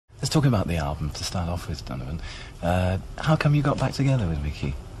talking about the album to start off with, Donovan. How come you got back together with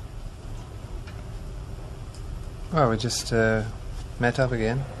Mickey? Well, we just met up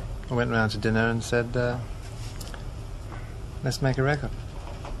again. We went round to dinner and said, let's make a record.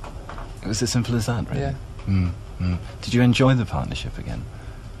 It was as simple as that, really? Yeah. Did you enjoy the partnership again?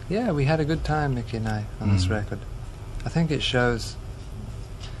 Yeah, we had a good time, Mickey and I, on this record. I think it shows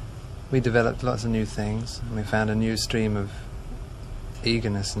we developed lots of new things, and we found a new stream of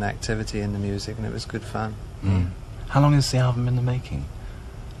eagerness and activity in the music, and it was good fun. How long has the album in the making?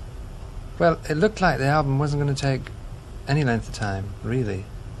 Well, it looked like the album wasn't going to take any length of time, really,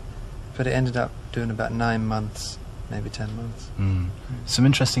 but it ended up doing about 9 months, maybe 10 months. Some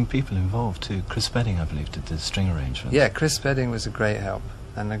interesting people involved too. Chris Spedding, I believe, did the string arrangements. Yeah, Chris Spedding was a great help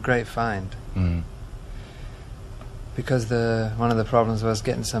and a great find. Because one of the problems was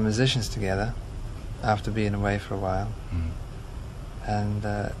getting some musicians together after being away for a while. And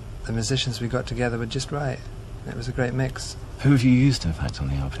the musicians we got together were just right. It was a great mix. Who have you used, in fact, on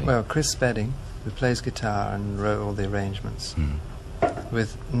the LP? Well, Chris Spedding, who plays guitar and wrote all the arrangements,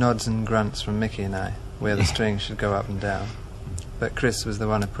 with nods and grunts from Mickey and I, where the strings should go up and down. But Chris was the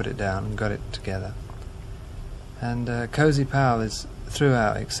one who put it down and got it together. And Cozy Powell is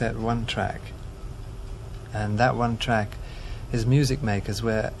throughout except one track. And that one track is Music Makers,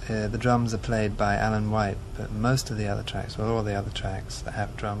 where the drums are played by Alan White, but most of the other tracks, well, all the other tracks that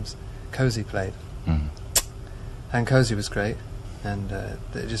have drums, Cozy played. And Cozy was great, and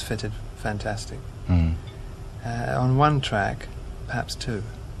it just fitted fantastic. On one track, perhaps two,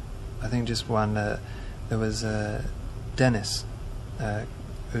 I think just one, there was Dennis,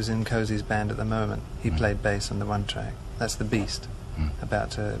 who's in Cozy's band at the moment. He played bass on the one track. That's The Beast,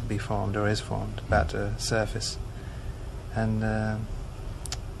 about to be formed, or is formed, about to surface. And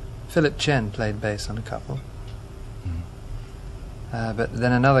Philip Chen played bass on a couple. But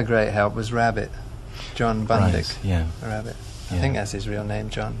then another great help was Rabbit, John Bundick. Right, yeah. Rabbit. I think that's his real name,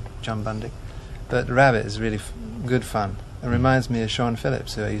 John Bundick. But Rabbit is really good fun. It reminds me of Sean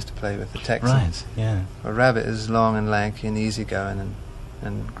Phillips, who I used to play with, the Texan. Right, yeah. Well, Rabbit is long and lanky and easygoing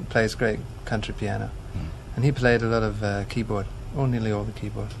and plays great country piano. And he played a lot of keyboard, or nearly all the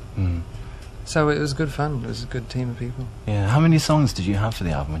keyboard. So it was good fun. It was a good team of people. Yeah. How many songs did you have for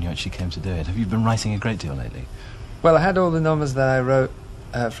the album when you actually came to do it? Have you been writing a great deal lately? Well, I had all the numbers that I wrote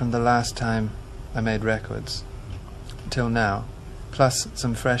from the last time I made records till now, plus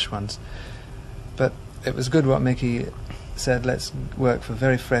some fresh ones. But it was good what Mickey said, let's work for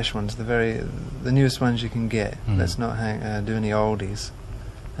very fresh ones, the newest ones you can get. Let's not do any oldies.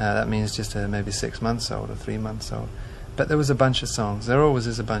 That means just maybe 6 months old or 3 months old. But there was a bunch of songs. There always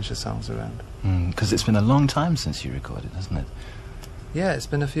is a bunch of songs around. Because it's been a long time since you recorded, hasn't it? Yeah, it's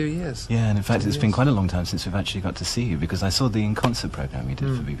been a few years. Yeah, and in fact it's been quite a long time since we've actually got to see you, because I saw the in-concert programme you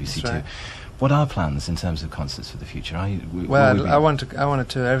did for BBC Two. Right. What are plans in terms of concerts for the future? Well, I want to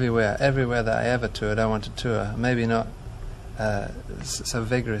tour everywhere that I ever toured. I want to tour, maybe not so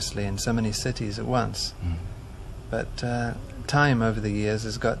vigorously in so many cities at once, but time over the years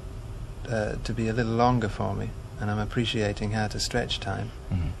has got to be a little longer for me, and I'm appreciating how to stretch time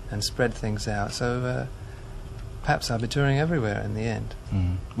and spread things out. So perhaps I'll be touring everywhere in the end.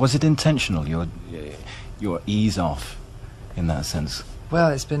 Was it intentional, your ease off in that sense? Well,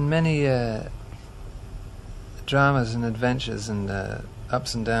 it's been many dramas and adventures and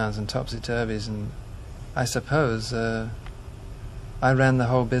ups and downs and topsy-turvies, and I suppose I ran the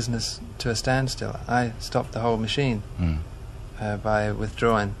whole business to a standstill. I stopped the whole machine by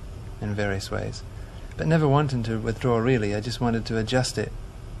withdrawing in various ways, but never wanting to withdraw really. I just wanted to adjust it,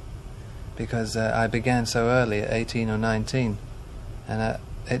 because I began so early at 18 or 19, and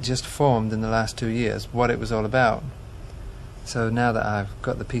it just formed in the last 2 years what it was all about. So now that I've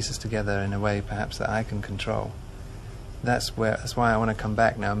got the pieces together in a way perhaps that I can control, that's why I want to come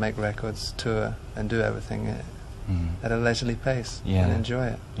back now, make records, tour, and do everything at a leisurely pace and enjoy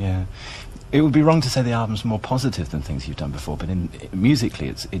it. Yeah. It would be wrong to say the album's more positive than things you've done before, but musically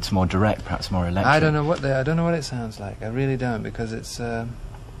it's more direct, perhaps more electric. I don't know what it sounds like. I really don't, because it's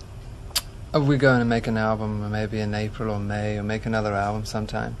we're going to make an album maybe in April or May, or make another album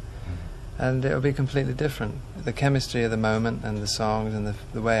sometime, and it'll be completely different. The chemistry of the moment and the songs and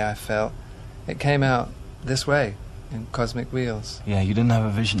the way I felt, it came out this way in Cosmic Wheels. Yeah, you didn't have a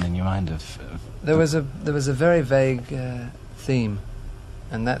vision in your mind of there was a very vague theme,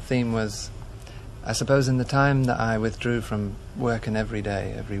 and that theme was, I suppose, in the time that I withdrew from working every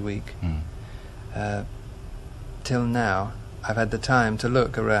day, every week, till now, I've had the time to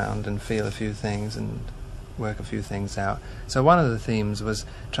look around and feel a few things and work a few things out. So one of the themes was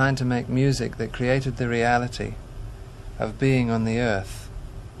trying to make music that created the reality of being on the earth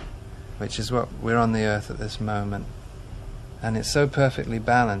which is what we're on the Earth at this moment. And it's so perfectly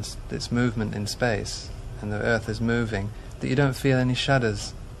balanced, its movement in space, and the Earth is moving, that you don't feel any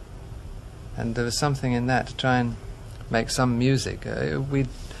shudders. And there was something in that to try and make some music. We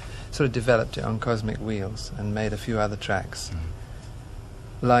sort of developed it on Cosmic Wheels and made a few other tracks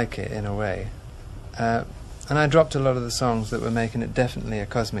like it in a way. And I dropped a lot of the songs that were making it definitely a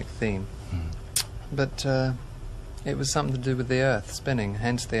cosmic theme. But it was something to do with the Earth spinning,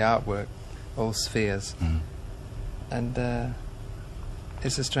 hence the artwork, all spheres. And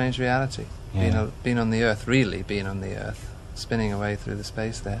it's a strange reality, being on the Earth, really being on the Earth, spinning away through the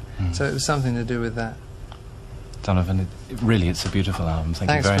space there. So it was something to do with that. Donovan, really, it's a beautiful album. Thank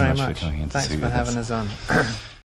you very much for coming in to Thanks see for with having us. us on.